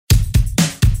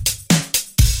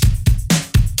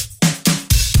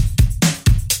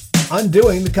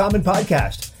Undoing the Common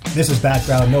Podcast. This is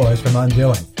background noise from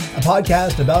Undoing, a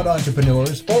podcast about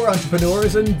entrepreneurs, for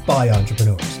entrepreneurs, and by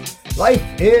entrepreneurs. Life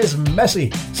is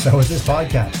messy, so is this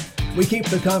podcast. We keep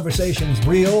the conversations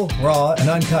real, raw, and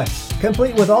uncut,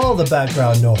 complete with all the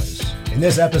background noise. In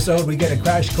this episode, we get a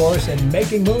crash course in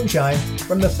making moonshine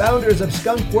from the founders of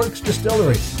Skunk Works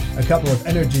Distillery, a couple of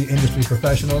energy industry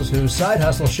professionals whose side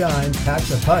hustle shine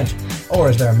packs a punch, or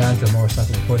as their mantra more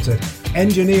subtly puts it,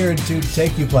 engineered to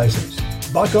take you places.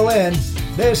 Buckle in.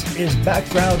 This is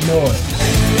Background Noise.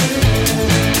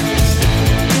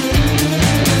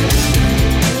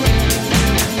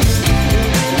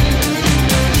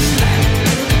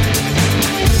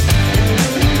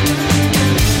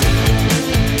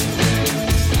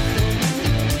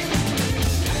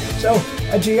 So,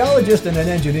 a geologist and an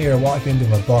engineer walk into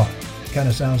a bar. Kind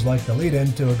of sounds like the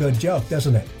lead-in to a good joke,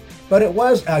 doesn't it? But it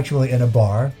was actually in a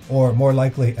bar, or more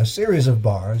likely a series of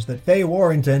bars, that Faye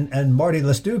Warrington and Marty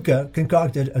Lestuca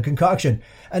concocted a concoction,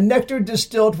 a nectar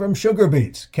distilled from sugar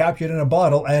beets, captured in a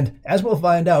bottle, and, as we'll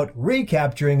find out,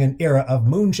 recapturing an era of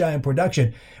moonshine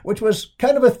production, which was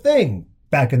kind of a thing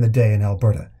back in the day in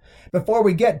Alberta. Before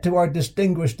we get to our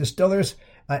distinguished distillers,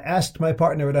 I asked my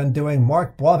partner at Undoing,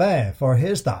 Marc Boivin, for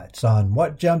his thoughts on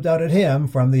what jumped out at him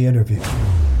from the interview.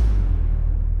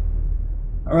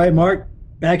 All right, Marc,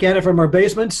 back at it from our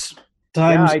basements.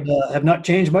 Times have not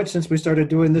changed much since we started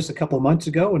doing this a couple of months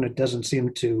ago, and it doesn't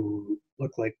seem to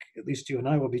look like at least you and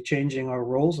I will be changing our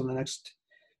roles in the next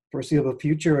foreseeable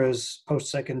future as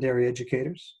post-secondary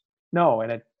educators. No,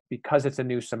 and because it's a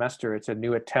new semester, it's a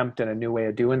new attempt and a new way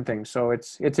of doing things. So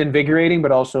it's invigorating,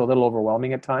 but also a little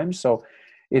overwhelming at times. So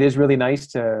it is really nice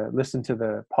to listen to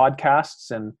the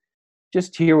podcasts and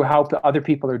just hear how other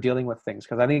people are dealing with things.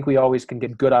 Because I think we always can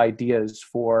get good ideas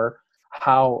for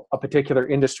how a particular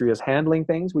industry is handling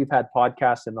things. We've had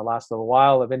podcasts in the last little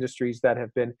while of industries that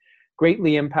have been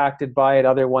greatly impacted by it,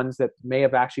 other ones that may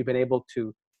have actually been able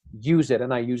to use it.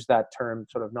 And I use that term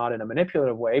sort of not in a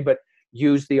manipulative way, but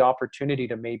use the opportunity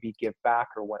to maybe give back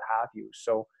or what have you.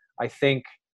 So I think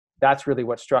that's really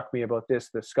what struck me about this,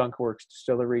 the Skunk Works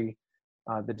Distillery.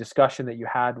 The discussion that you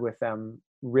had with them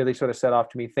really sort of set off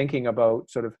to me thinking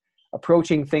about sort of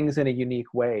approaching things in a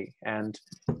unique way. And,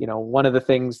 you know, one of the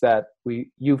things that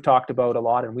you've talked about a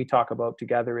lot and we talk about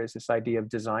together is this idea of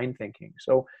design thinking.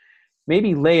 So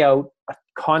maybe lay out a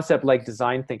concept like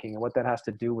design thinking and what that has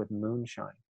to do with moonshine.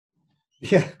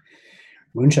 Yeah.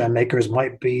 Moonshine makers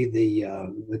might be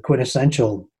the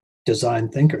quintessential design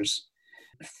thinkers.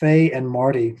 Faye and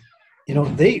Marty, you know,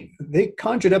 they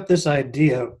conjured up this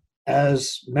idea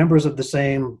as members of the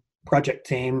same project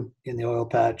team in the oil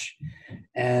patch.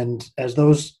 And as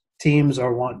those teams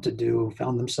are wont to do,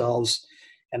 found themselves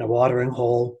in a watering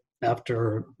hole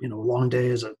after, you know, long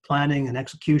days of planning and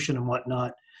execution and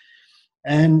whatnot.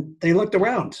 And they looked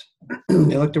around.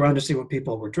 They looked around to see what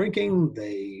people were drinking.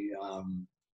 They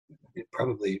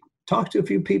probably talked to a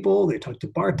few people. They talked to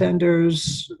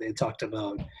bartenders. They talked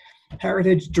about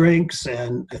heritage drinks.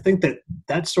 And I think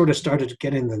that sort of started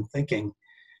getting them thinking,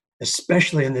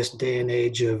 especially in this day and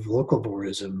age of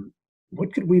localvorism,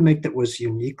 what could we make that was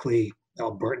uniquely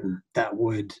Albertan that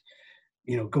would,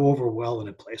 you know, go over well in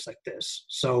a place like this?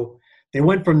 So they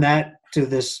went from that to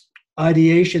this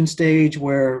ideation stage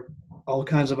where all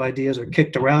kinds of ideas are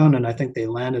kicked around, and I think they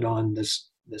landed on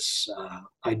this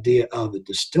idea of a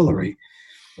distillery.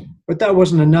 But that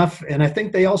wasn't enough, and I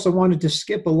think they also wanted to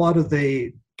skip a lot of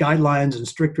the guidelines and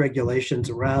strict regulations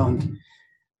around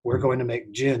we're going to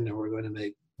make gin or we're going to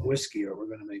make whiskey or we're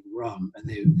going to make rum, and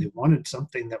they wanted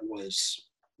something that was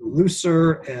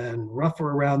looser and rougher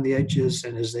around the edges,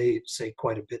 and as they say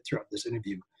quite a bit throughout this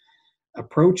interview,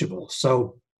 approachable.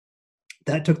 So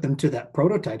that took them to that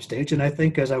prototype stage, and I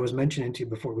think, as I was mentioning to you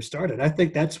before we started, I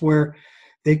think that's where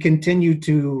they continue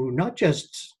to not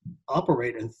just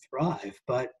operate and thrive,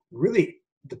 but really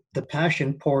the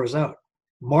passion pours out.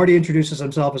 Marty introduces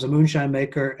himself as a moonshine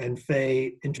maker, and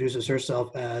Faye introduces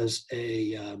herself as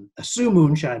a Sioux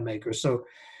moonshine maker. So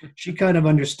she kind of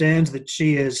understands that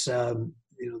she is,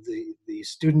 the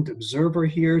student observer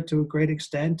here to a great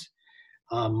extent.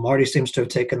 Marty seems to have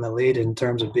taken the lead in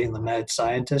terms of being the mad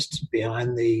scientist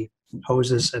behind the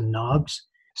hoses and knobs.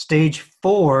 Stage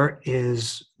 4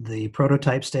 is the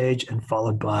prototype stage, and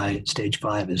followed by stage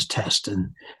 5 is test. And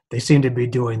they seem to be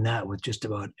doing that with just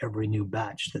about every new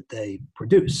batch that they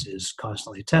produce, is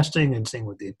constantly testing and seeing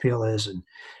what the appeal is and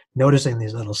noticing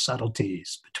these little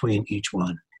subtleties between each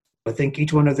one. I think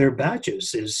each one of their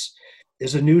batches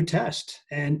is a new test.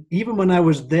 And even when I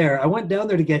was there, I went down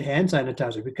there to get hand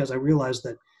sanitizer because I realized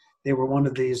that they were one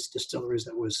of these distilleries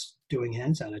that was doing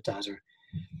hand sanitizer.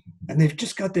 And they've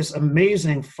just got this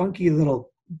amazing, funky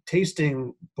little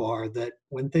tasting bar that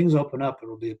when things open up, it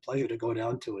will be a pleasure to go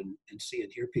down to and see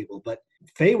and hear people. But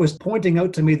Faye was pointing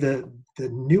out to me the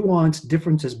nuanced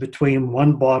differences between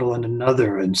one bottle and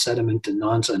another, and sediment and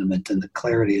non-sediment, and the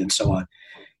clarity and so on.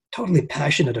 Totally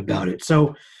passionate about it.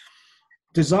 So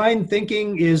design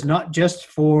thinking is not just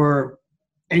for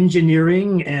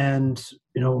engineering, and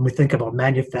when we think about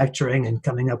manufacturing and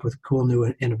coming up with cool new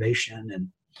innovation and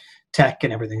tech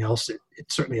and everything else, it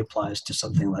certainly applies to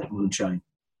something like moonshine.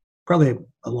 Probably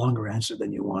a longer answer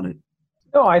than you wanted.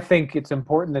 No, I think it's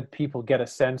important that people get a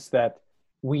sense that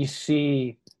we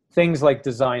see things like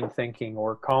design thinking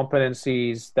or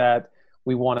competencies that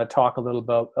we want to talk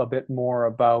a bit more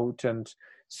about, and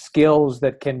skills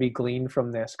that can be gleaned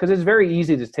from this. Because it's very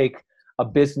easy to take a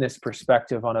business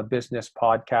perspective on a business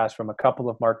podcast from a couple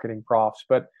of marketing profs,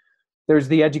 but there's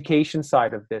the education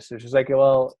side of this. It's just like,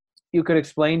 well, you could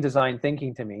explain design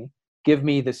thinking to me, give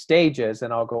me the stages,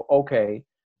 and I'll go, okay.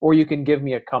 Or you can give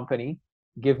me a company,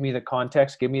 give me the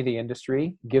context, give me the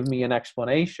industry, give me an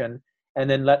explanation, and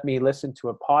then let me listen to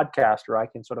a podcast where I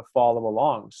can sort of follow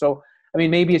along. So, I mean,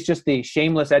 maybe it's just the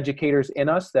shameless educators in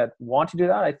us that want to do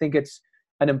that. I think it's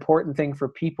an important thing for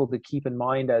people to keep in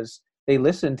mind as they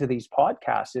listen to these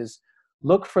podcasts is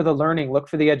look for the learning, look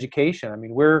for the education. I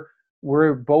mean,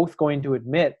 we're both going to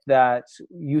admit that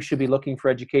you should be looking for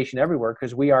education everywhere,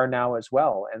 because we are now as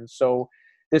well. And so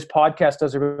this podcast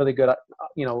does a really good,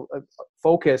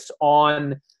 focus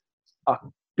on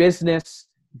business,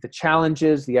 the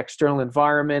challenges, the external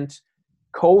environment,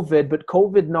 COVID, but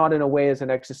COVID not in a way as an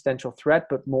existential threat,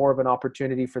 but more of an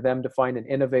opportunity for them to find an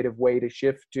innovative way to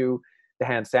shift to the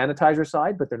hand sanitizer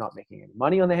side, but they're not making any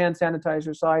money on the hand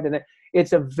sanitizer side. And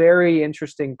it's a very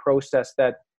interesting process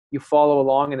that you follow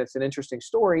along, and it's an interesting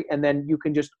story. And then you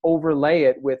can just overlay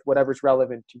it with whatever's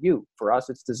relevant to you. For us,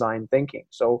 it's design thinking.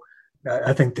 So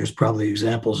I think there's probably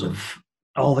examples of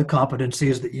all the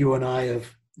competencies that you and I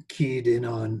have keyed in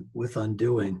on with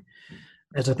Undoing,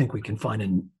 as I think we can find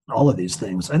in all of these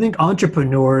things. I think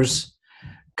entrepreneurs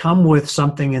come with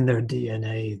something in their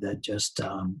DNA that just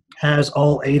has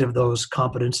all 8 of those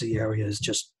competency areas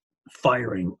just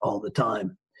firing all the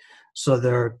time. So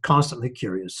they're constantly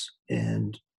curious,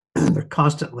 and they're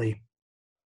constantly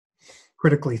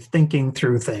critically thinking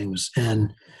through things.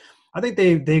 And I think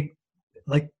they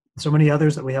like so many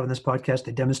others that we have in this podcast,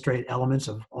 they demonstrate elements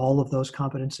of all of those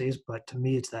competencies. But to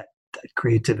me, it's that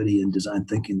creativity and design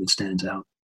thinking that stands out.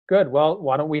 Good. Well,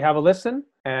 why don't we have a listen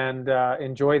and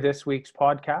enjoy this week's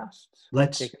podcast?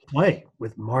 Let's play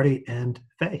with Marty and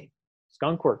Faye.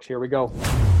 Skunkworks, here we go.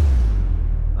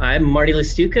 I'm Marty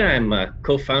Lestuca. I'm a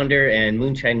co-founder and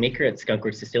moonshine maker at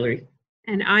Skunkworks Distillery.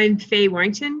 And I'm Faye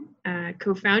Warrington,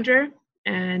 co-founder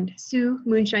and Sue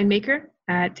moonshine maker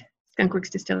at Skunkworks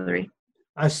Distillery.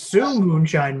 A Sue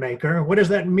moonshine maker? What does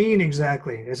that mean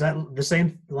exactly? Is that the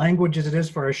same language as it is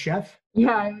for a chef?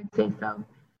 Yeah, I would say so.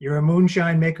 You're a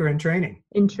moonshine maker in training.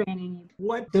 In training.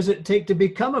 What does it take to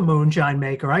become a moonshine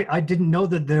maker? I didn't know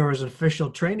that there was an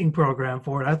official training program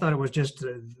for it. I thought it was just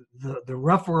the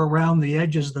rougher around the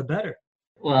edges, the better.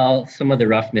 Well, some of the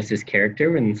roughness is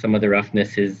character, and some of the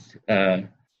roughness is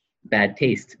bad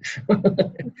taste.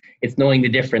 It's knowing the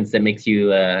difference that makes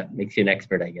you an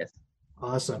expert, I guess.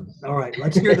 Awesome. All right,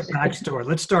 let's hear the backstory.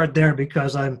 Let's start there,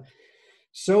 because I'm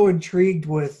so intrigued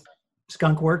with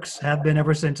Skunkworks, have been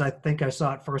ever since I think I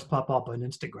saw it first pop up on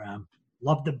Instagram.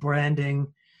 Loved the branding.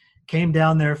 Came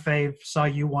down there, Faye, saw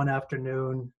you one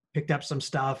afternoon, picked up some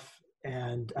stuff,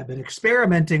 and I've been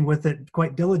experimenting with it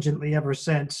quite diligently ever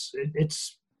since.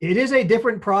 It is a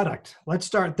different product. Let's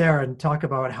start there and talk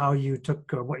about how you took,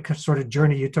 what sort of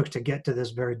journey you took to get to this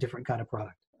very different kind of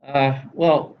product.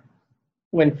 Well,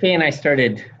 when Faye and I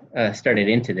started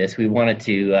into this, we wanted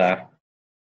to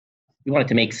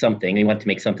make something. We wanted to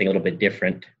make something a little bit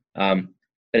different, but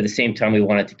at the same time, we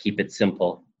wanted to keep it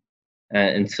simple.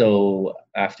 And so,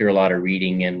 after a lot of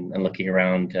reading and looking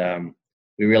around,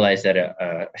 we realized that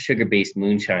a sugar-based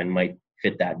moonshine might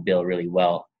fit that bill really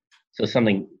well. So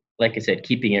something, like I said,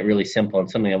 keeping it really simple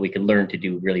and something that we could learn to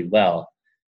do really well.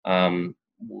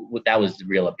 That was the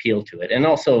real appeal to it. And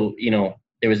also,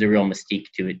 there was a real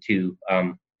mystique to it too.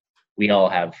 We all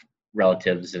have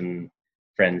relatives and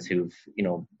friends who've,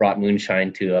 brought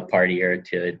moonshine to a party or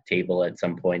to a table at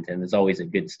some point, and there's always a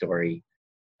good story.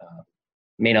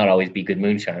 May not always be good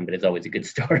moonshine, but it's always a good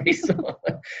story. So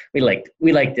we liked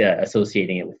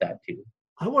associating it with that too.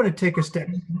 I want to take a step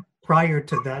prior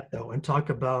to that though, and talk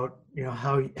about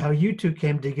how you two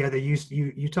came together.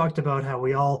 You talked about how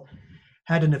we all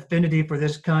had an affinity for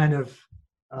this kind of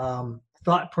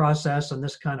thought process and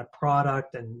this kind of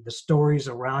product and the stories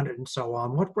around it and so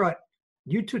on. What brought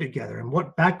you two together, and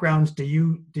what backgrounds did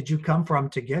you come from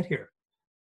to get here?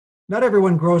 Not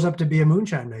everyone grows up to be a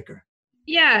moonshine maker.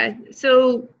 Yeah.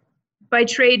 So by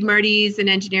trade, Marty's an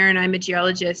engineer and I'm a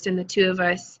geologist, and the two of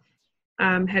us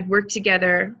had worked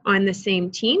together on the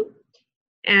same team.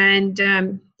 And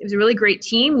it was a really great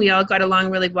team. We all got along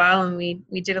really well, and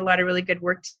we did a lot of really good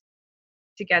work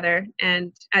together.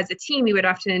 And as a team, we would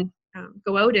often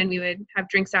go out and we would have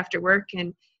drinks after work.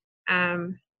 And,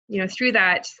 through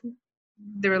that,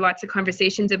 there were lots of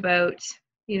conversations about,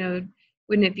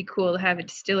 wouldn't it be cool to have a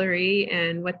distillery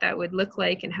and what that would look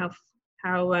like, and how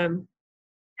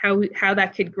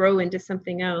that could grow into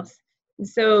something else. And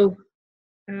so,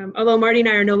 although Marty and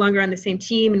I are no longer on the same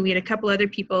team, and we had a couple other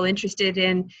people interested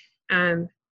in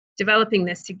developing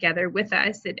this together with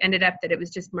us, it ended up that it was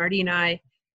just Marty and I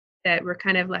that were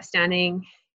kind of left standing.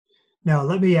 Now,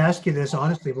 let me ask you this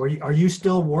honestly: are you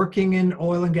still working in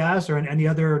oil and gas or in any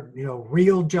other,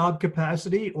 real job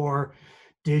capacity, or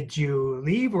did you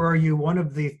leave, or are you one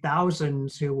of the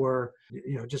thousands who were,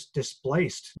 just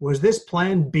displaced? Was this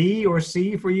plan B or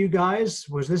C for you guys?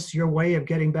 Was this your way of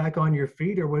getting back on your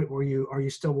feet, or are you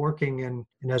still working in,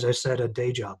 as I said, a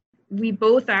day job? We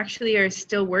both actually are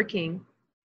still working.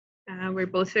 We're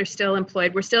both are still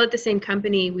employed. We're still at the same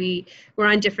company. We're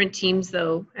on different teams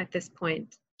though at this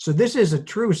point. So this is a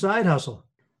true side hustle.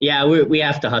 Yeah, we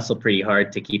have to hustle pretty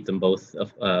hard to keep them both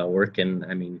working.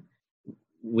 I mean,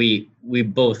 we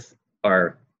both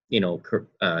are,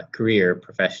 career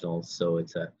professionals. So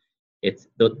it's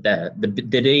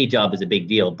the day job is a big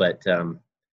deal, but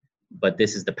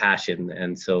this is the passion.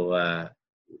 And so,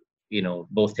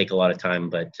 both take a lot of time,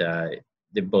 but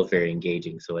they're both very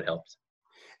engaging. So it helps.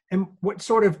 And what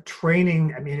sort of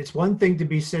training? I mean, it's one thing to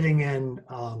be sitting in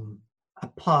a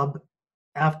pub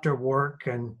after work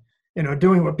and,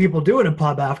 doing what people do in a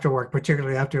pub after work,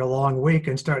 particularly after a long week,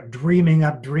 and start dreaming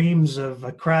up dreams of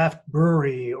a craft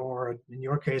brewery or, in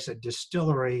your case, a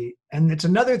distillery. And it's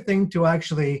another thing to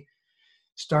actually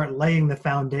start laying the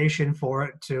foundation for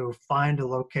it, to find a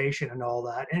location and all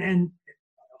that. And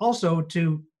also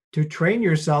to train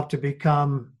yourself to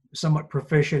become somewhat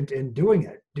proficient in doing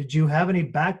it. Did you have any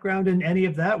background in any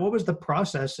of that? What was the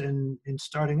process in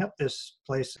starting up this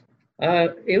place?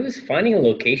 It was finding a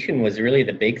location was really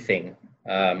the big thing.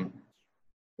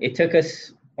 It took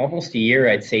us almost a year,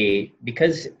 I'd say,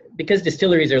 because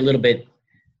distilleries are a little bit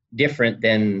different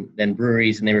than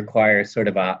breweries, and they require sort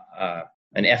of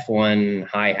an F1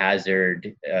 high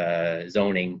hazard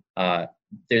zoning. A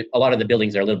lot of the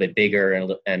buildings are a little bit bigger,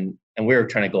 and we were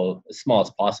trying to go as small as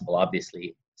possible,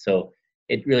 obviously. So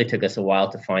it really took us a while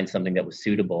to find something that was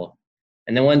suitable.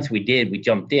 And then once we did, we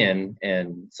jumped in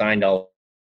and signed all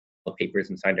the papers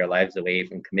and signed our lives away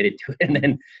and committed to it.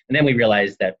 And then we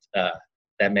realized that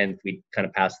that meant we kind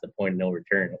of passed the point of no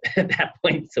return at that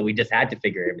point. So we just had to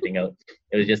figure everything out.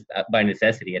 It was just by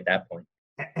necessity at that point.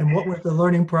 And what was the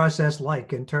learning process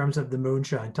like in terms of the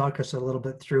moonshine? Talk us a little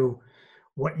bit through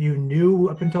what you knew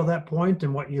up until that point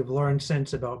and what you've learned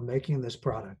since about making this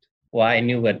product. Well, I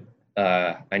knew what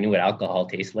alcohol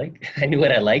tastes like. I knew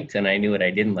what I liked and I knew what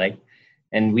I didn't like.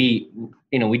 And we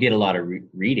did a lot of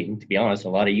reading, to be honest, a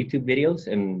lot of YouTube videos,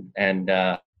 and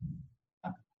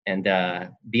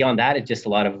beyond that, it's just a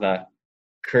lot of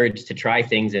courage to try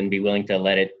things and be willing to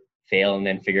let it fail and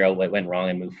then figure out what went wrong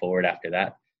and move forward after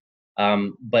that.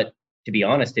 But to be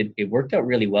honest, it worked out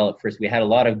really well at first. We had a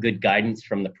lot of good guidance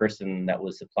from the person that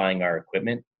was supplying our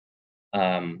equipment.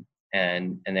 And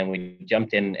then we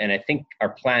jumped in, and I think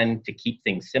our plan to keep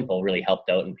things simple really helped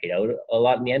out and paid out a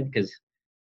lot in the end, because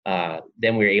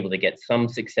then we were able to get some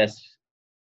success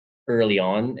early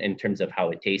on in terms of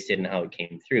how it tasted and how it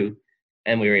came through.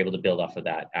 And we were able to build off of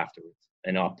that afterwards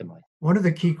and optimize. One of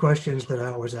the key questions that I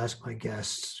always ask my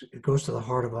guests, it goes to the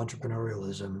heart of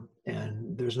entrepreneurialism,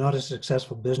 and there's not a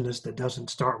successful business that doesn't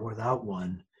start without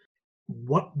one.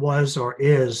 What was or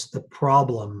is the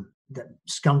problem that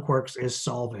Skunkworks is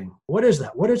solving? What is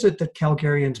that? What is it that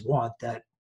Calgarians want that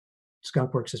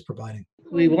Skunkworks is providing?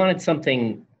 We wanted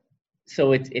something,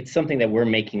 so it's something that we're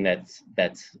making that's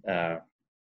a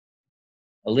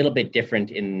little bit different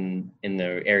in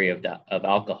the area of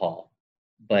alcohol,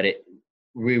 but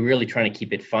we're really trying to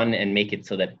keep it fun and make it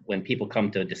so that when people come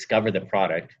to discover the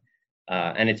product,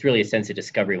 and it's really a sense of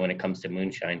discovery when it comes to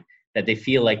moonshine, that they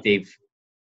feel like they're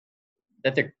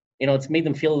it's made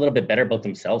them feel a little bit better about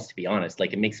themselves, to be honest.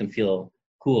 Like, it makes them feel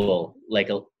cool, like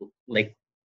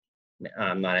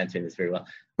I'm not answering this very well.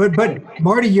 But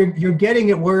Marty, you're getting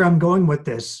at where I'm going with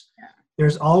this.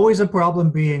 There's always a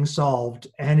problem being solved,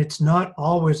 and it's not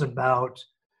always about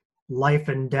life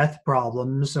and death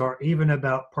problems or even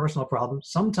about personal problems.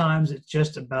 Sometimes it's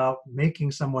just about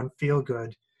making someone feel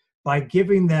good by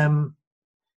giving them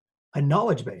a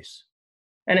knowledge base.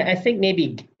 And I think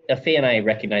maybe Faye and I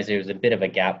recognize there's a bit of a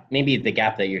gap. Maybe the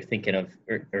gap that you're thinking of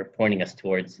or pointing us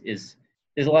towards is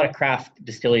there's a lot of craft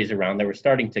distilleries around that were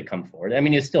starting to come forward. I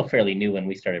mean, it's still fairly new when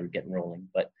we started getting rolling,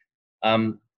 but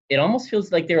it almost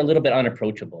feels like they're a little bit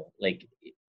unapproachable. Like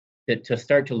to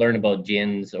start to learn about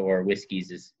gins or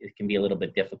whiskeys it can be a little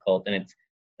bit difficult, and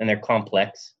they're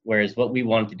complex. Whereas what we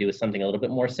wanted to do is something a little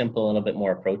bit more simple, a little bit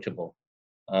more approachable,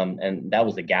 and that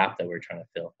was the gap that we're trying to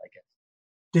fill, I guess.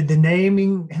 Did the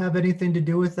naming have anything to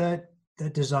do with that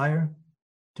desire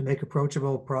to make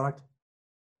approachable product?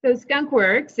 So Skunk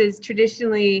Works is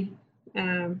traditionally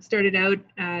started out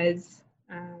as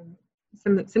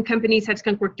some companies have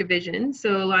Skunk Works divisions.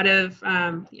 So a lot of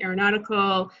the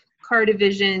aeronautical, car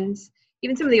divisions,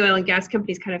 even some of the oil and gas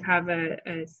companies kind of have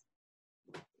a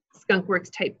Skunk Works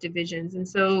type divisions. And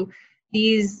so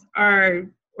these are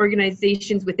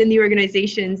organizations within the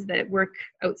organizations that work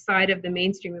outside of the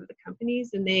mainstream of the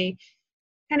companies, and they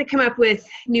kind of come up with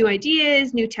new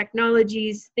ideas, new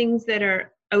technologies, things that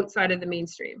are outside of the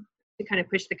mainstream to kind of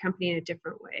push the company in a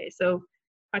different way. So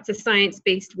lots of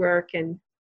science-based work. And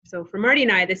so for Marty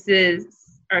and I, this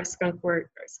is our Skunk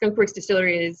Works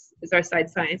Distillery is our side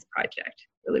science project,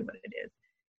 really what it is.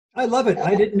 I love it.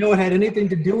 I didn't know it had anything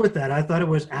to do with that. I thought it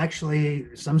was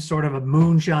actually some sort of a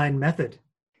moonshine method.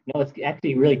 No, it's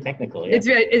actually really technical. Yeah.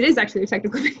 It is actually a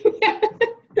technical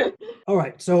thing. All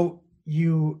right. So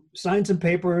you signed some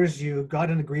papers, you got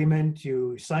an agreement,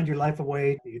 you signed your life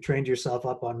away, you trained yourself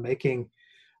up on making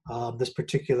this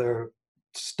particular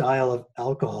style of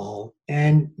alcohol,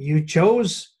 and you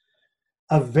chose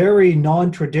a very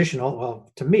non-traditional,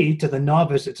 well, to me, to the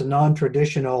novice, it's a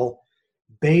non-traditional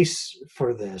base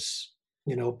for this.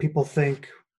 You know, people think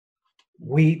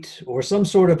wheat or some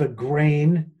sort of a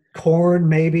grain, corn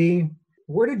maybe.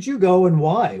 Where did you go and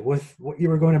why with what you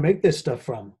were going to make this stuff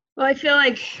from? Well, I feel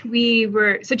like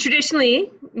so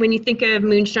traditionally, when you think of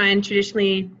moonshine,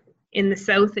 traditionally in the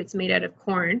South, it's made out of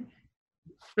corn.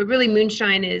 But really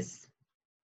moonshine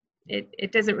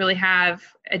it doesn't really have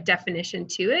a definition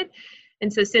to it.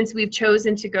 And so since we've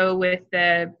chosen to go with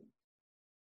the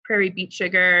prairie beet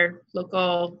sugar,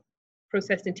 local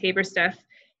processed and Tabor stuff,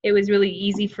 it was really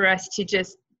easy for us to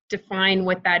just define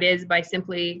what that is by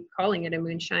simply calling it a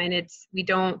moonshine. We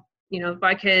don't,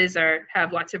 vodkas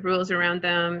have lots of rules around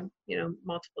them,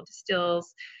 multiple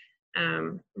distills.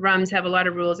 Rums have a lot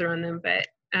of rules around them, but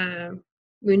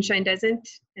moonshine doesn't.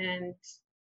 And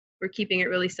we're keeping it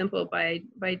really simple by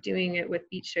doing it with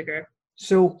beet sugar.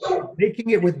 So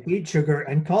making it with beet sugar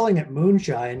and calling it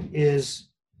moonshine is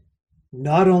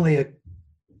not only a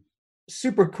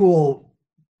super cool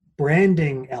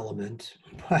branding element,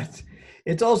 but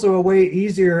it's also an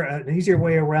easier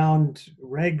way around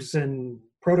regs and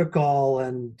protocol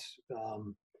and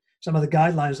some of the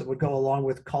guidelines that would go along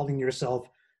with calling yourself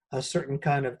a certain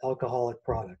kind of alcoholic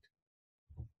product.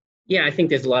 Yeah, I think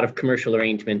there's a lot of commercial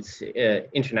arrangements,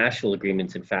 international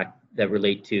agreements, in fact, that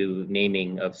relate to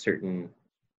naming of certain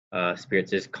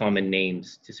spirits. There's common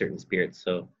names to certain spirits.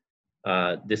 So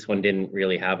this one didn't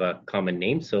really have a common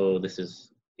name. So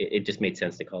it just made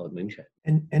sense to call it moonshine.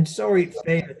 And sorry,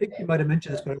 Faye, I think you might have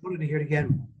mentioned this, but I wanted to hear it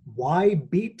again. Why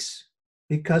beets?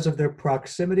 Because of their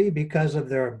proximity, because of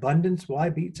their abundance? Why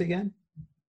beets again?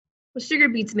 Well, sugar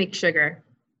beets make sugar.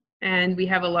 And we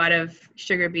have a lot of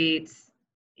sugar beets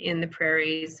in the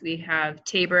prairies. We have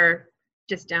Tabor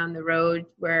just down the road,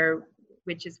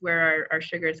 which is where our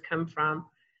sugars come from.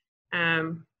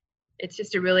 It's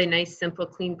just a really nice, simple,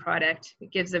 clean product.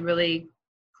 It gives a really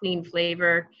clean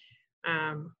flavor.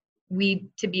 We,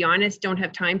 to be honest, don't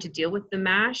have time to deal with the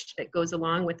mash that goes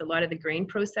along with a lot of the grain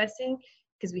processing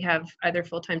because we have other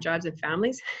full-time jobs and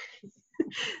families.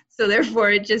 So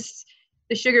therefore,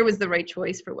 the sugar was the right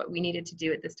choice for what we needed to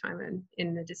do at this time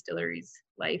in the distillery's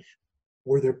life.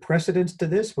 Were there precedents to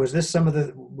this? Was this some of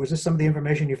the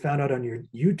information you found out on your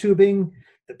YouTubing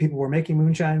that people were making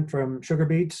moonshine from sugar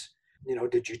beets?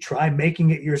 Did you try making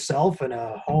it yourself in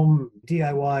a home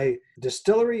DIY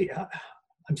distillery?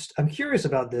 I'm curious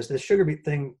about this sugar beet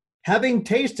thing. Having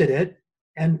tasted it,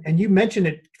 and you mentioned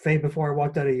it, Faye, before I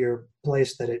walked out of your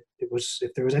place, that it was,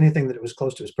 if there was anything that it was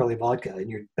close to, it was probably vodka, and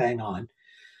you're bang on.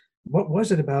 What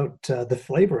was it about the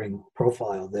flavoring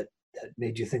profile that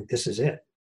made you think this is it?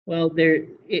 Well,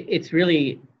 it's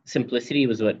really simplicity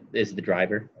was what is the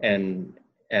driver, and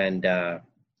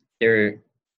there's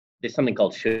something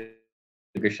called sugar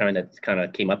shine that's kind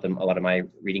of came up in a lot of my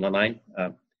reading online.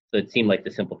 So it seemed like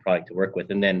the simple product to work with,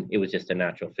 and then it was just a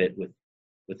natural fit with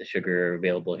the sugar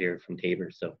available here from Tabor.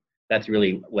 So that's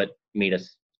really what made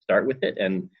us start with it,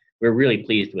 and we're really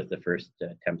pleased with the first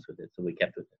attempts with it, so we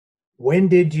kept with it. When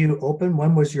did you open?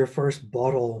 When was your first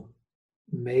bottle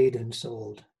made and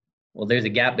sold? Well, there's a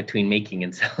gap between making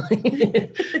and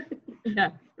selling.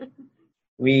 Yeah.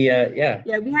 We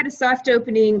Yeah, we had a soft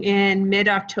opening in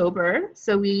mid-October.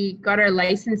 So we got our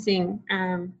licensing,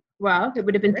 well, it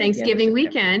would have been Right, yeah, Thanksgiving that's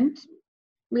weekend.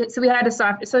 So we had a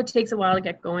soft, so it takes a while to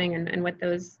get going and what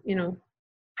those,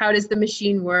 how does the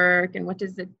machine work and what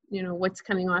does it, what's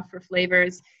coming off for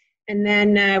flavors. And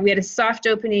then we had a soft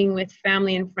opening with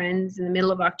family and friends in the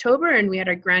middle of October, and we had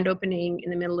our grand opening in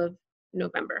the middle of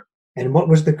November. And what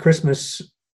was the Christmas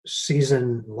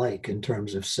season like in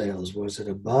terms of sales? Was it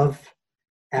above,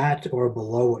 at, or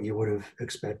below what you would have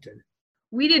expected?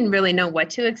 We didn't really know what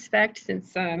to expect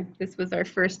since this was our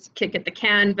first kick at the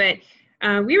can, but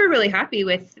we were really happy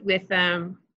with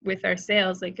our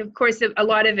sales. Like, of course, a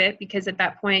lot of it, because at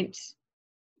that point,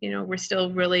 we're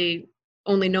still really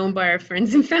only known by our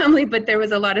friends and family, but there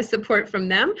was a lot of support from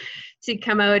them to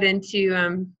come out and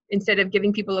to, instead of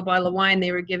giving people a bottle of wine,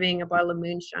 they were giving a bottle of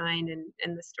moonshine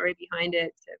and the story behind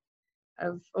it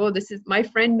of, oh, this is, my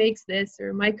friend makes this,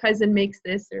 or my cousin makes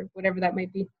this, or whatever that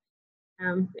might be.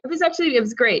 It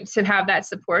was great to have that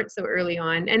support so early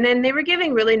on. And then they were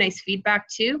giving really nice feedback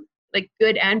too, like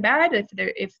good and bad.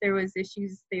 If there was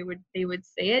issues, they would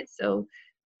say it. So,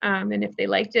 and if they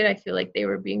liked it, I feel like they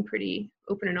were being pretty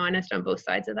open and honest on both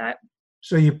sides of that.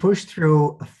 So you pushed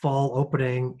through a fall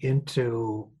opening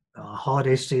into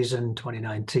holiday season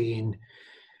 2019,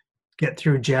 get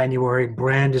through January,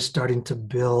 brand is starting to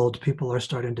build, people are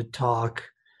starting to talk.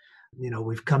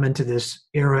 We've come into this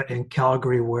era in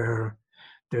Calgary where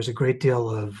there's a great deal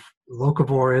of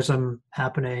locavorism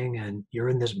happening, and you're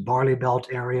in this barley belt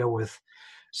area with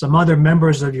some other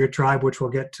members of your tribe, which we'll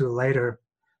get to later.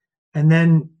 And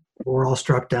then we're all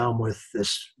struck down with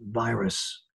this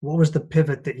virus. What was the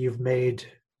pivot that you've made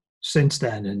since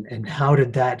then, and how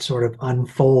did that sort of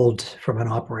unfold from an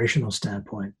operational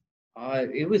standpoint?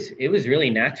 It was really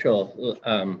natural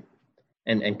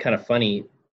and kind of funny.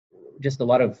 Just a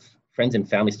lot of friends and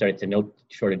family started to note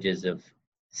shortages of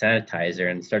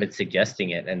sanitizer and started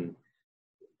suggesting it. And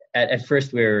at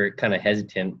first we were kind of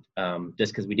hesitant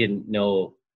just because we didn't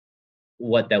know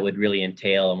what that would really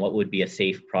entail and what would be a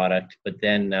safe product. But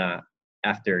then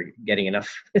after getting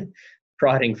enough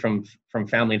prodding from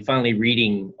family and finally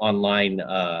reading online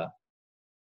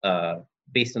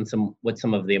based on what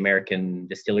some of the American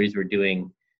distilleries were doing,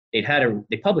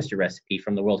 they published a recipe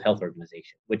from the World Health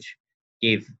Organization, which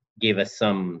gave us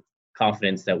some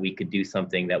confidence that we could do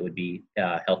something that would be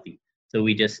healthy. So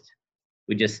we just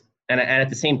and at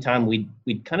the same time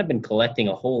we'd kind of been collecting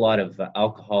a whole lot of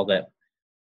alcohol that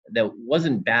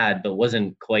wasn't bad but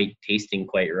wasn't quite tasting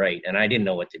quite right, and I didn't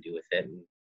know what to do with it. And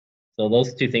so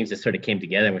those two things just sort of came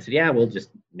together, and we said, yeah, we'll just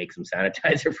make some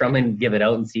sanitizer from it and give it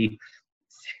out and see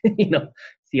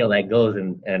see how that goes.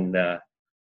 And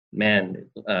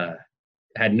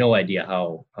had no idea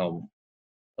how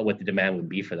what the demand would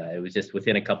be for that. It was just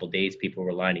within a couple of days, people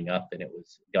were lining up, and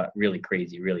got really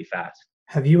crazy, really fast.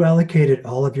 Have you allocated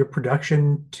all of your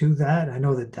production to that? I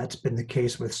know that that's been the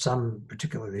case with some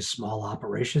particularly small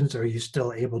operations. Are you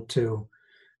still able to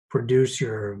produce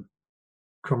your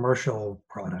commercial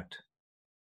product?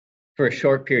 For a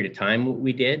short period of time,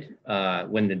 we did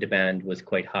when the demand was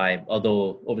quite high.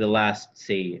 Although over the last,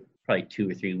 say, probably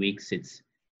 2 or 3 weeks, it's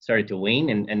started to wane,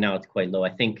 and now it's quite low. I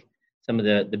think some of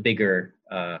the bigger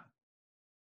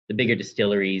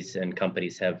distilleries and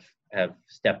companies have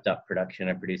stepped up production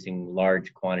and producing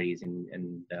large quantities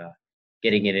and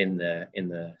getting it in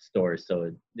the stores.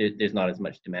 So there's not as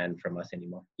much demand from us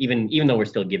anymore, even though we're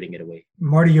still giving it away.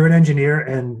 Marty, you're an engineer,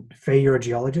 and Faye, you're a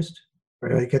geologist? Or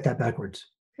did I get that backwards?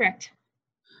 Correct.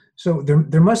 So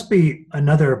there must be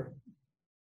another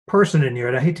person in here,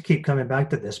 and I hate to keep coming back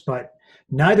to this, but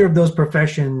neither of those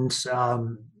professions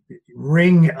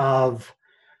ring of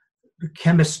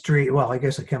chemistry. Well, I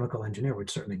guess a chemical engineer would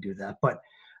certainly do that, but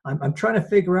I'm trying to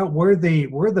figure out where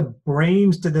the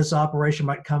brains to this operation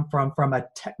might come from a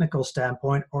technical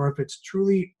standpoint, or if it's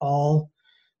truly all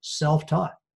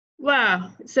self-taught. Wow.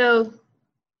 So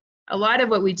a lot of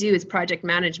what we do is project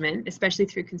management, especially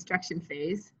through construction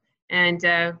phase. And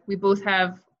we both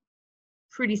have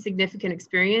pretty significant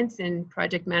experience in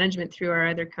project management through our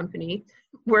other company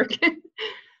work.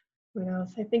 What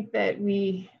else? I think that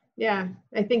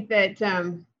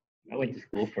I went to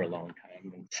school for a long time.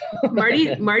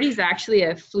 Marty's actually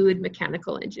a fluid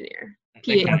mechanical engineer. I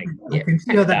can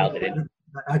see how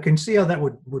that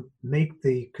would make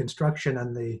the construction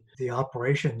and the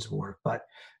operations work. But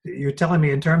you're telling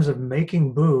me in terms of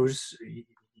making booze,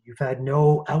 you've had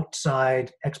no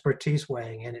outside expertise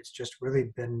weighing in. It's just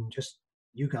really been just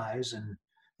you guys and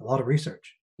a lot of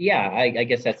research. Yeah, I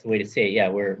guess that's the way to say it. Yeah,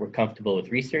 we're comfortable with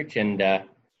research and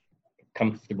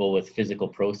comfortable with physical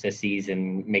processes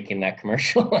and making that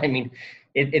commercial. I mean,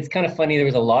 it's kind of funny. There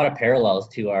was a lot of parallels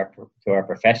to our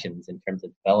professions in terms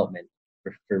of development,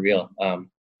 for real.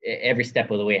 Every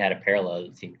step of the way had a parallel,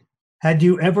 it seemed. Had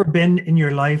you ever been in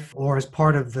your life, or as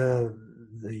part of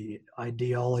the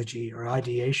ideology or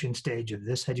ideation stage of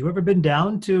this, had you ever been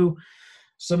down to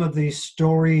some of these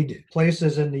storied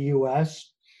places in the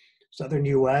U.S., southern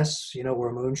U.S.,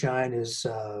 where moonshine has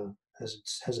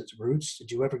its roots?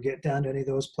 Did you ever get down to any of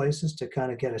those places to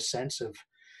kind of get a sense of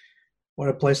what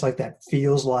a place like that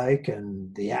feels like,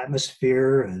 and the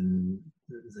atmosphere and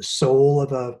the soul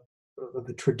of a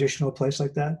traditional place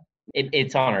like that?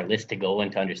 It's on our list to go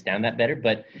and to understand that better.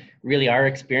 But really, our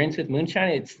experience with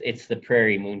moonshine, it's the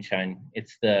prairie moonshine.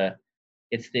 It's the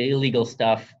illegal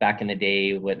stuff back in the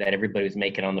day that everybody was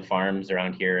making on the farms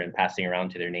around here and passing around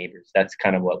to their neighbors. That's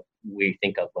kind of what we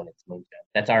think of when it's moonshine.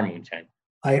 That's our moonshine.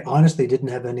 I honestly didn't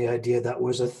have any idea that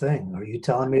was a thing. Are you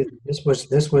telling me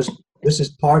this is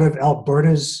part of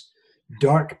Alberta's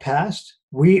dark past?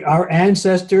 Our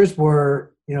ancestors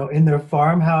were, in their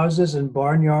farmhouses and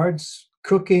barnyards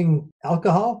cooking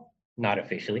alcohol? Not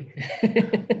officially.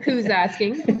 Who's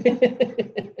asking?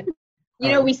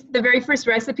 The very first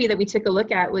recipe that we took a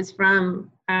look at was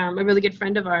from a really good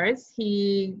friend of ours.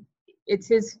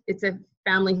 It's a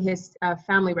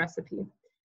family recipe,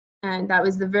 and that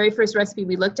was the very first recipe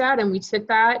we looked at, and we took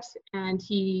that, and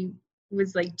he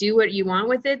was like, "Do what you want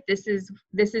with it. This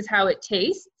is how it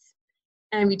tastes,"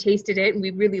 and we tasted it, and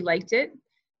we really liked it,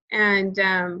 and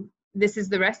this is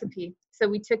the recipe. So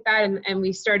we took that and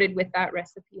we started with that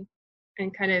recipe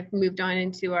and kind of moved on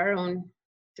into our own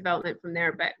development from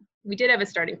there. But we did have a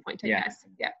starting point, I guess.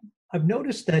 Yeah. I've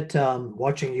noticed that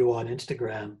watching you on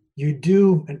Instagram, you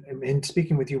do, and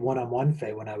speaking with you one-on-one,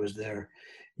 Faye, when I was there,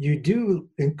 you do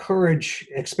encourage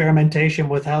experimentation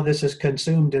with how this is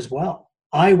consumed as well.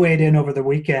 I weighed in over the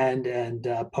weekend and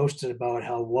posted about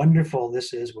how wonderful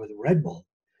this is with Red Bull.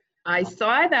 I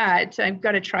saw that. I've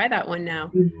got to try that one now.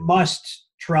 You must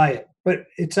try it. But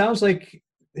it sounds like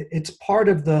it's part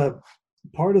of the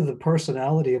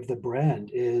personality of the brand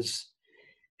is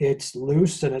it's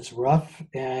loose and it's rough,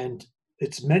 and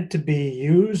it's meant to be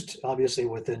used obviously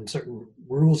within certain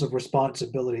rules of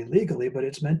responsibility legally, but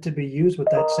it's meant to be used with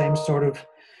that same sort of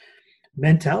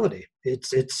mentality.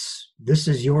 It's this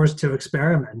is yours to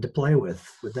experiment and to play with.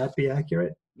 Would that be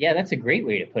accurate? Yeah, that's a great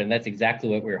way to put it. And that's exactly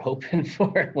what we were hoping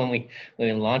for when we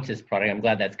launched this product. I'm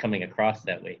glad that's coming across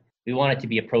that way. We want it to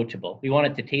be approachable. We want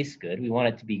it to taste good. We want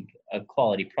it to be a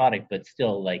quality product, but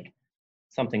still like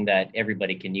something that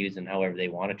everybody can use and however they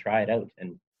want to try it out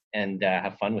and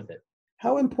have fun with it.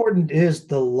 How important is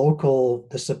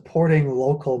the supporting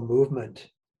local movement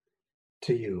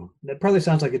to you? That probably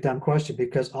sounds like a dumb question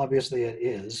because obviously it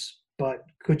is, but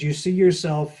could you see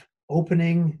yourself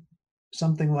opening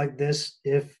something like this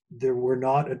if there were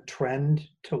not a trend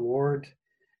toward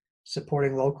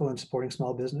supporting local and supporting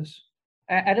small business?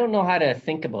 I don't know how to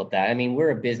think about that. I mean, we're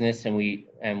a business and we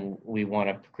want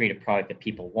to create a product that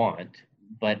people want.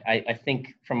 But I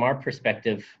think from our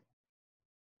perspective,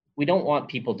 we don't want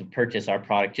people to purchase our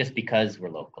product just because we're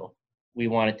local. We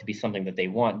want it to be something that they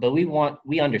want. But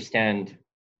we understand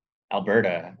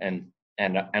Alberta and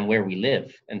where we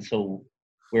live. And so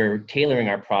we're tailoring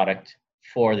our product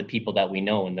for the people that we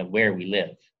know and where we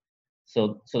live.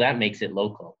 So that makes it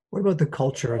local. What about the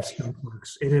culture of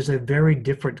Skunkworks? It is a very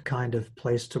different kind of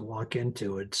place to walk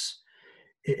into. It's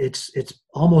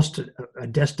almost a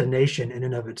destination in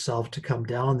and of itself to come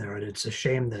down there, and it's a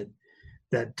shame that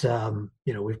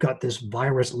we've got this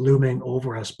virus looming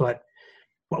over us. But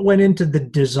what went into the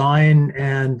design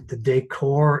and the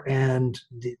decor and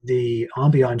the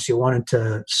ambiance you wanted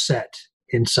to set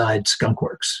inside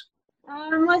Skunkworks?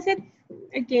 Was it,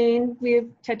 again, we're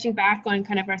touching back on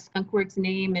kind of our Skunkworks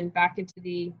name and back into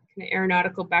the kind of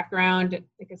aeronautical background,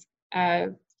 like a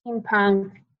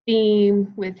steampunk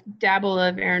theme with dabble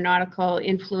of aeronautical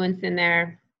influence in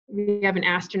there. We have an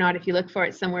astronaut, if you look for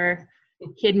it, somewhere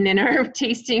hidden in our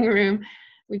tasting room.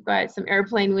 We've got some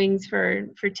airplane wings for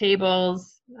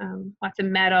tables, lots of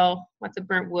metal, lots of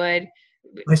burnt wood.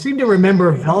 I seem to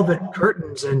remember velvet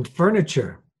curtains and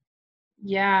furniture.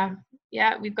 Yeah,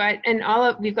 we've got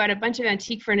a bunch of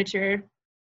antique furniture.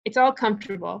 It's all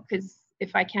comfortable because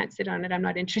if I can't sit on it, I'm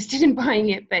not interested in buying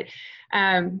it. But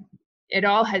it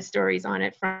all has stories on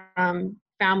it from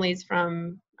families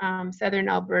from southern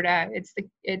Alberta.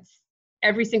 It's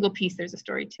every single piece. There's a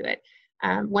story to it.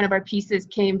 One of our pieces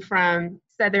came from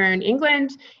southern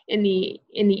England in the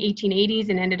 1880s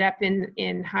and ended up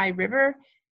in High River.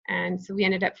 And so we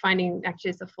ended up finding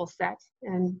actually it's a full set.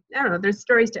 And I don't know, there's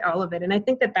stories to all of it. And I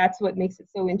think that that's what makes it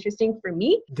so interesting for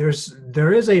me. There is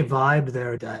a vibe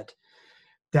there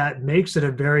that makes it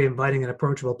a very inviting and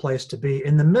approachable place to be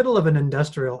in the middle of an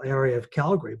industrial area of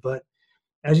Calgary. But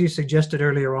as you suggested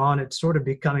earlier on, it's sort of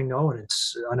becoming known.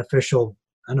 It's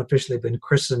unofficially been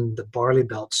christened the Barley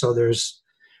Belt. So there's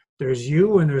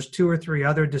you and there's 2 or 3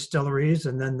 other distilleries,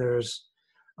 and then there's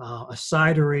a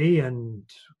cidery and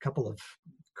a couple of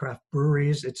craft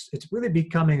breweries. It's really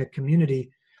becoming a community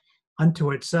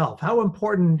unto itself. How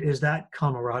important is that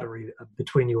camaraderie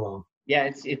between you all?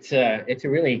 Yeah, it's a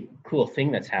really cool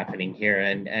thing that's happening here,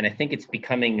 and I think it's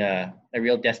becoming a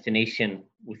real destination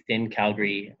within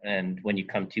Calgary and when you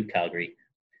come to Calgary.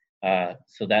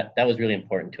 So that was really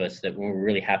important to us, that we were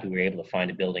really happy we were able to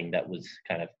find a building that was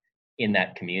kind of in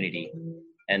that community.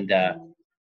 And the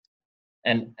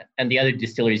other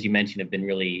distilleries you mentioned have been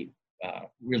really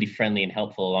friendly and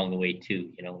helpful along the way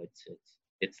too. You know,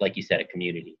 it's like you said, a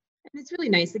community. And it's really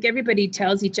nice. Like everybody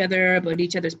tells each other about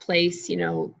each other's place. You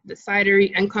know, the cider,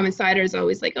 Uncommon Cider is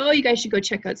always like, oh, you guys should go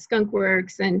check out Skunk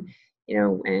Works. And, you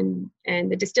know, and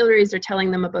the distilleries are telling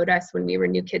them about us when we were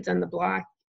new kids on the block.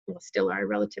 Well, still are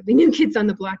relatively new kids on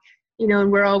the block, you know,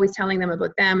 and we're always telling them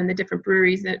about them and the different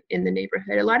breweries in the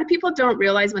neighborhood. A lot of people don't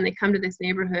realize when they come to this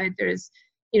neighborhood, there's,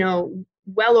 you know,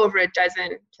 well over a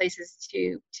dozen places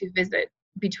to visit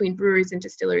between breweries and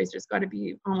distilleries. There's got to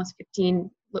be almost 15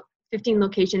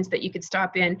 locations that you could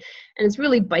stop in, and it's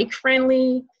really bike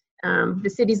friendly.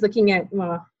 The city's looking at,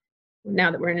 well,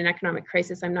 now that we're in an economic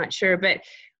crisis, I'm not sure, but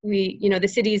the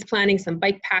city is planning some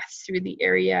bike paths through the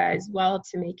area as well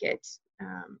to make it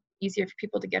easier for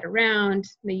people to get around.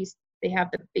 They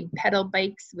have the big pedal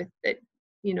bikes with the,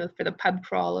 you know, for the pub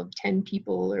crawl of 10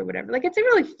 people or whatever. Like, it's a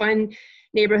really fun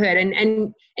neighborhood,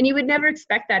 and you would never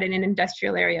expect that in an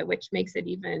industrial area, which makes it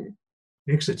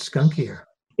skunkier.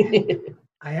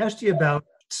 I asked you about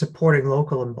supporting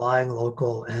local and buying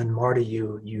local, and Marty,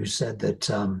 you said that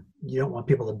you don't want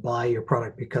people to buy your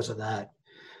product because of that.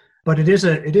 But it is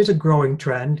a growing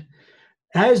trend,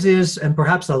 as is, and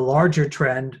perhaps a larger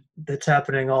trend that's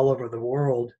happening all over the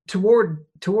world toward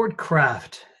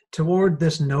craft, toward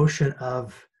this notion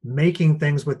of making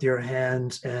things with your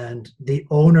hands and the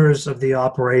owners of the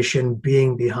operation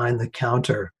being behind the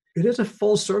counter. It is a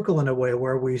full circle in a way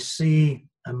where we see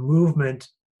a movement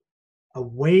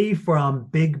away from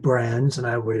big brands, and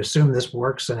I would assume this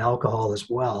works in alcohol as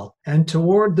well, and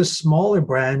toward the smaller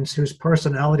brands whose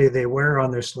personality they wear on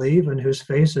their sleeve and whose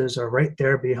faces are right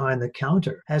there behind the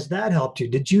counter. Has that helped you?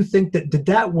 Did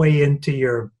that weigh into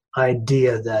your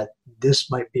idea that this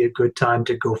might be a good time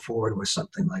to go forward with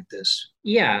something like this?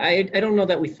 Yeah, I don't know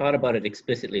that we thought about it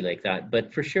explicitly like that,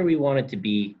 but for sure we wanted to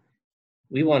be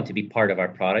part of our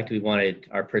product. We wanted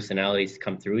our personalities to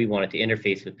come through. We wanted to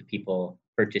interface with the people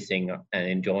purchasing and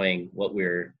enjoying what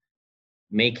we're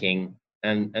making,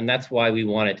 and that's why we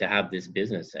wanted to have this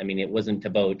business. I mean, it wasn't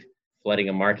about flooding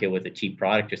a market with a cheap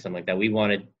product or something like that. We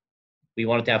wanted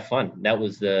to have fun. That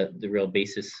was the real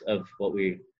basis of what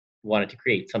we wanted to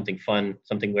create, something fun,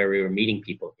 something where we were meeting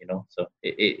people, you know. So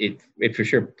it for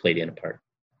sure played in a part.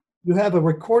 You have a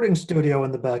recording studio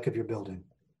in the back of your building.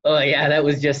 Oh yeah, that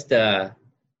was just a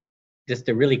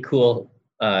really cool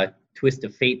twist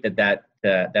of fate that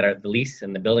the lease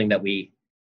and the building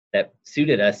that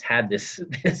suited us had this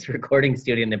recording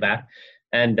studio in the back.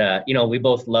 And you know, we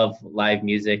both love live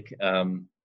music.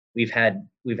 We've had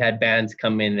bands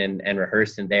come in and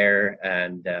rehearse in there,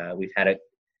 and we've had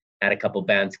a couple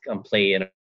bands come play in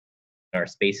our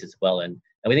space as well. And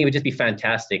we think it would just be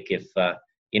fantastic if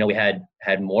you know, we had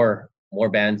more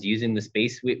bands using the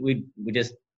space. We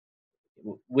just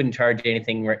wouldn't charge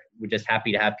anything. We're just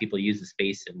happy to have people use the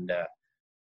space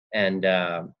and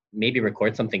maybe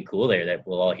record something cool there that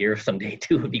we'll all hear someday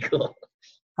too. Would be cool.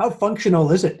 How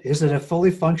functional is it? Is it a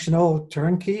fully functional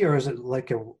turnkey, or is it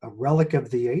like a relic of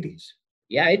the 80s?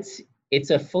 Yeah, it's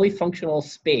a fully functional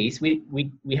space.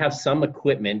 We have some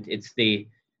equipment. It's the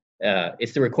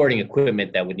recording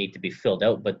equipment that would need to be filled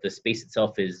out, but the space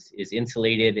itself is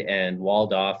insulated and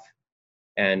walled off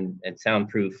and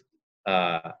soundproof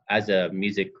as a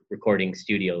music recording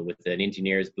studio, with an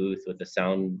engineer's booth, with a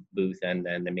sound booth, and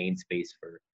then the main space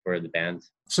for the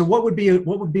bands. So what would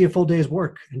be a full day's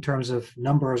work in terms of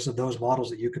numbers of those bottles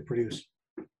that you could produce?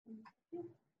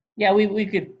 Yeah, we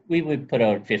would put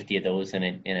out 50 of those in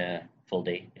a full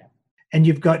day. Yeah. And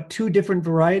you've got 2 different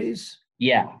varieties?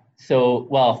 Yeah. So,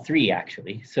 well, 3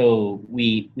 actually. So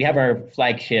we have our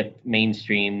flagship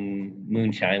mainstream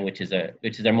moonshine, which is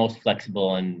our most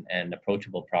flexible and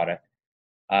approachable product.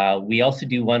 We also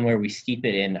do one where we steep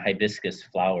it in hibiscus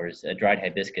flowers, dried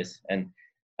hibiscus, and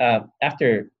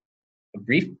after a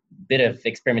brief bit of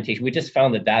experimentation, we just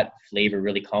found that flavor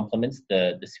really complements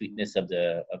the sweetness of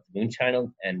the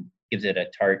moonshine and gives it a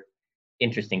tart,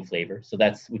 interesting flavor. So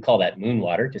we call that moon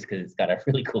water, just because it's got a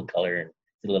really cool color and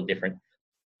it's a little different.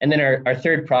 And then our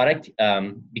third product,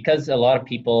 because a lot of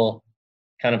people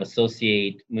kind of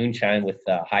associate moonshine with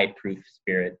a high proof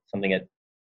spirit, something that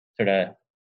sort of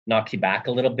knocks you back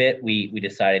a little bit, we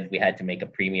decided we had to make a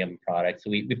premium product. So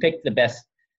we picked the best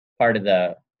part of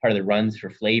the runs for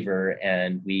flavor,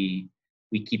 and we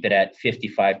keep it at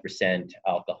 55%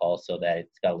 alcohol, so that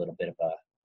it's got a little bit of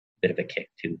a kick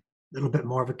too. A little bit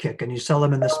more of a kick, and you sell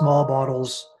them in the small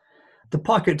bottles, the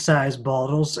pocket-sized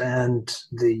bottles, and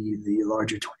the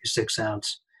larger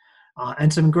 26-ounce,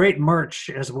 and some great merch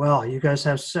as well. You guys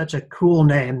have such a cool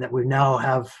name that we now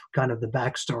have kind of the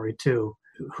backstory too.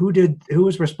 Who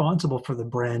was responsible for the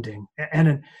branding?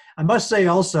 And I must say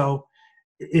also,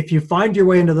 if you find your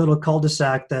way into the little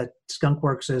cul-de-sac that Skunk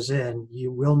Works is in,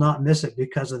 you will not miss it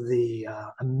because of the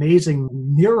amazing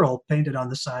mural painted on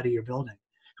the side of your building.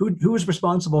 Who was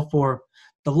responsible for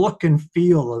the look and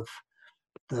feel of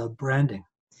the branding?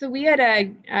 So we had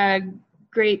a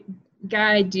great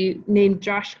guy named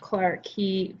Josh Clark.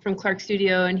 He from Clark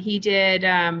Studio, and he did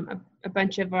a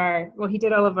bunch of he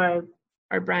did all of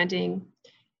our branding,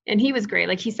 and he was great.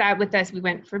 Like, he sat with us. We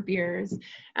went for beers,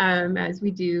 as we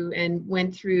do, and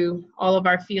went through all of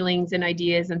our feelings and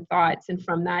ideas and thoughts. And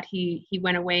from that, he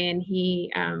went away and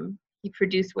he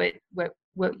produced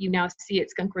what you now see at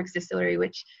Skunk Works Distillery,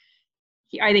 which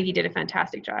I think he did a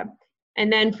fantastic job.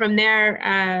 And then from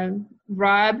there,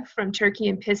 Rob from Turkey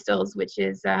and Pistols, which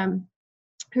is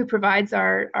who provides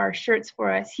our shirts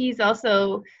for us, he's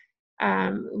also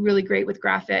really great with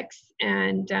graphics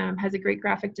and has a great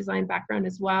graphic design background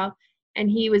as well. And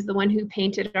he was the one who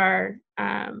painted our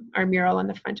mural on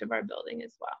the front of our building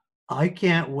as well. I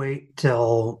can't wait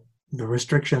till the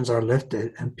restrictions are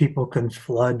lifted and people can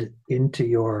flood into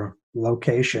your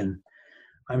location.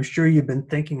 I'm sure you've been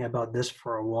thinking about this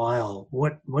for a while.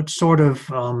 What sort of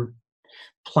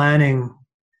planning?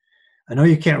 I know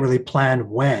you can't really plan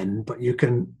when, but you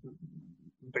can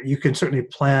certainly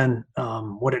plan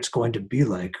what it's going to be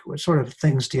like. What sort of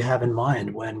things do you have in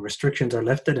mind when restrictions are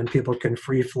lifted and people can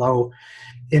free flow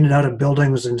in and out of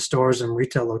buildings and stores and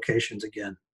retail locations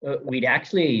again? We'd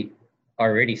actually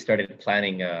already started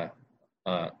planning a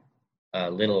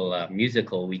little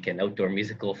musical weekend, outdoor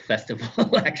musical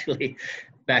festival, actually,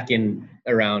 back in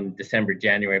around December,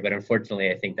 January. But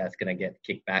unfortunately, I think that's going to get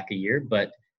kicked back a year.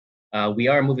 But we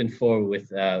are moving forward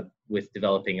with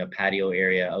developing a patio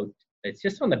area out. It's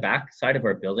just on the back side of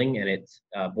our building, and it's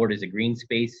borders a green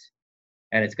space,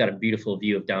 and it's got a beautiful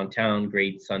view of downtown,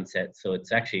 great sunset. So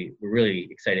we're really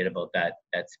excited about that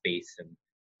space, and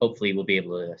hopefully we'll be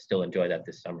able to still enjoy that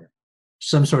this summer.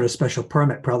 Some sort of special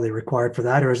permit probably required for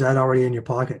that, or is that already in your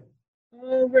pocket?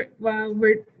 We're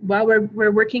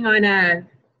working on a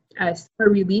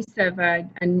release of a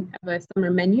summer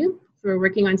menu. So we're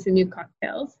working on some new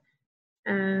cocktails,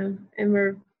 and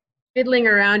we're fiddling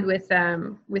around with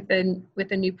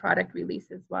a new product release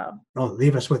as well. Oh,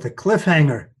 leave us with a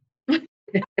cliffhanger.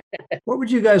 What would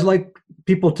you guys like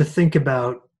people to think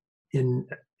about in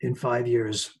 5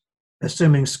 years,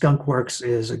 assuming Skunk Works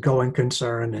is a going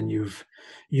concern and you've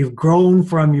grown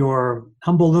from your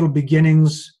humble little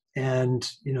beginnings, and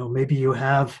maybe you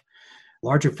have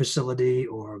larger facility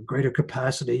or greater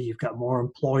capacity, you've got more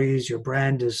employees, your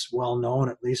brand is well known,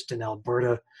 at least in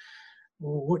Alberta.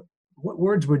 What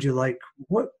words would you like?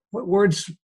 What words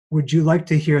would you like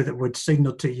to hear that would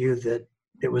signal to you that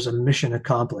it was a mission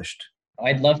accomplished?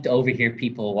 I'd love to overhear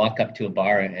people walk up to a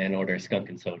bar and order a skunk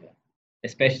and soda,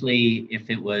 especially if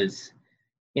it was,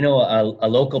 a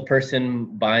local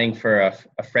person buying for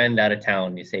a friend out of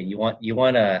town. You say, you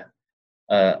want a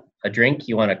drink,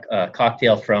 you want a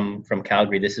cocktail from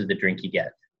Calgary. This is the drink you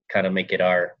get. Kind of make it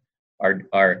our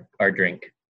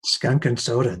drink. Skunk and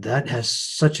soda. That has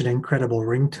such an incredible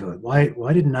ring to it.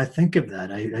 Why didn't I think of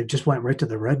that? I just went right to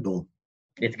the Red Bull.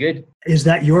 It's good. Is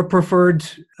that your preferred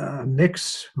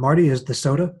mix, Marty? Is the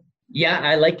soda? Yeah,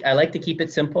 I like to keep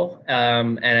it simple,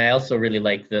 and I also really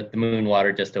like the moon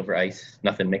water just over ice,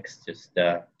 nothing mixed, just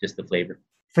the flavor.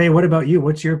 Faye, what about you?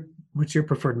 What's your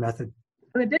preferred method?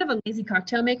 I'm a bit of a lazy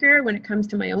cocktail maker when it comes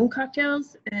to my own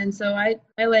cocktails, and so I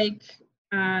like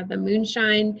the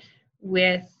moonshine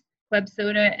with club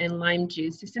soda and lime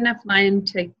juice, just enough lime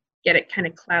to get it kind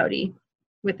of cloudy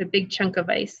with a big chunk of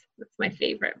ice. That's my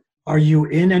favorite. Are you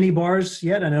in any bars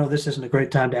yet? I know this isn't a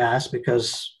great time to ask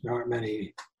because there aren't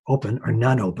many open or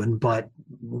none open, but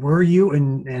were you,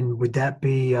 and would that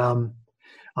be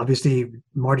obviously,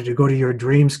 Marty, to go to your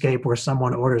dreamscape where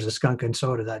someone orders a skunk and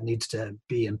soda, that needs to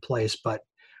be in place. But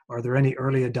are there any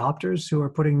early adopters who are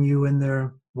putting you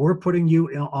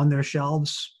on their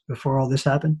shelves before all this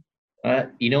happened?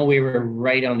 We were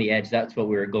right on the edge. That's what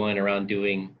we were going around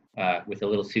doing with a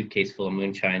little suitcase full of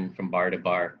moonshine from bar to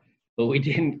bar. But we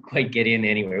didn't quite get in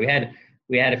anywhere.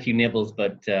 We had a few nibbles,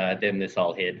 but then this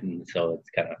all hit, and so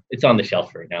it's on the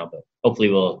shelf right now. But hopefully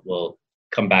we'll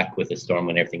come back with a storm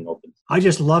when everything opens. I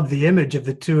just love the image of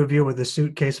the two of you with a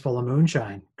suitcase full of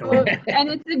moonshine. And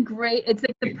it's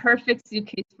like the perfect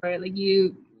suitcase for it. Like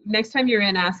next time you're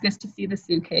in, ask us to see the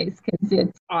suitcase because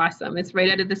it's awesome. It's right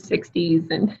out of the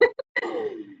 60s. And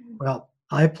well,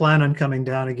 I plan on coming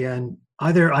down again.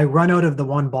 Either I run out of the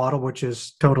one bottle, which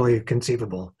is totally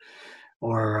conceivable,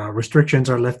 or restrictions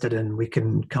are lifted and we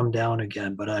can come down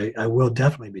again. But I will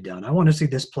definitely be down. I want to see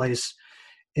this place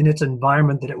in its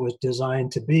environment that it was designed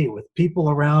to be, with people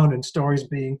around and stories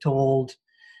being told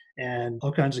and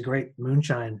all kinds of great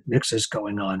moonshine mixes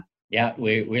going on. Yeah,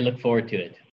 we look forward to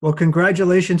it. Well,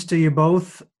 congratulations to you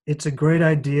both. It's a great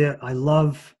idea. I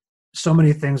love so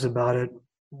many things about it.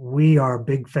 We are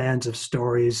big fans of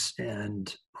stories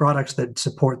and products that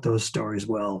support those stories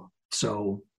well.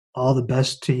 So all the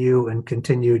best to you and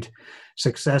continued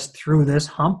success through this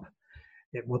hump.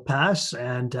 It will pass,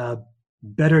 and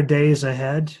better days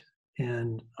ahead.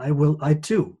 And I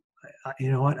too,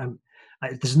 you know what,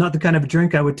 this is not the kind of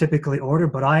drink I would typically order,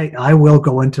 but I will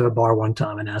go into a bar one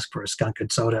time and ask for a skunk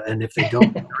and soda. And if they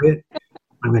don't do it,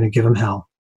 I'm going to give them hell.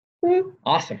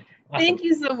 Awesome. Thank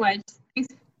you so much.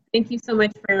 Thank you so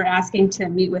much for asking to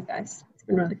meet with us. It's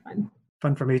been really fun.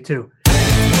 Fun for me too.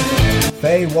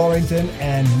 Faye Warrington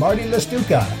and Marty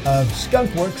Lestuca of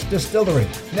Skunkworks Distillery,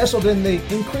 nestled in the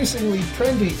increasingly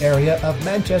trendy area of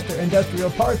Manchester Industrial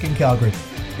Park in Calgary,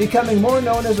 becoming more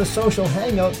known as a social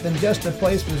hangout than just a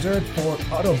place reserved for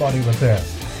auto body repair.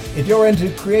 If you're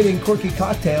into creating quirky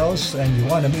cocktails and you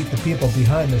want to meet the people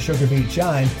behind the Sugar Beet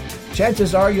Shine,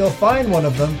 chances are you'll find one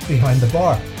of them behind the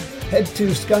bar. Head to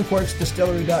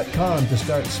skunkworksdistillery.com to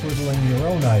start swizzling your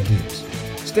own ideas.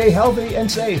 Stay healthy and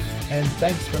safe, and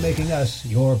thanks for making us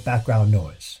your background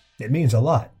noise. It means a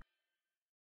lot.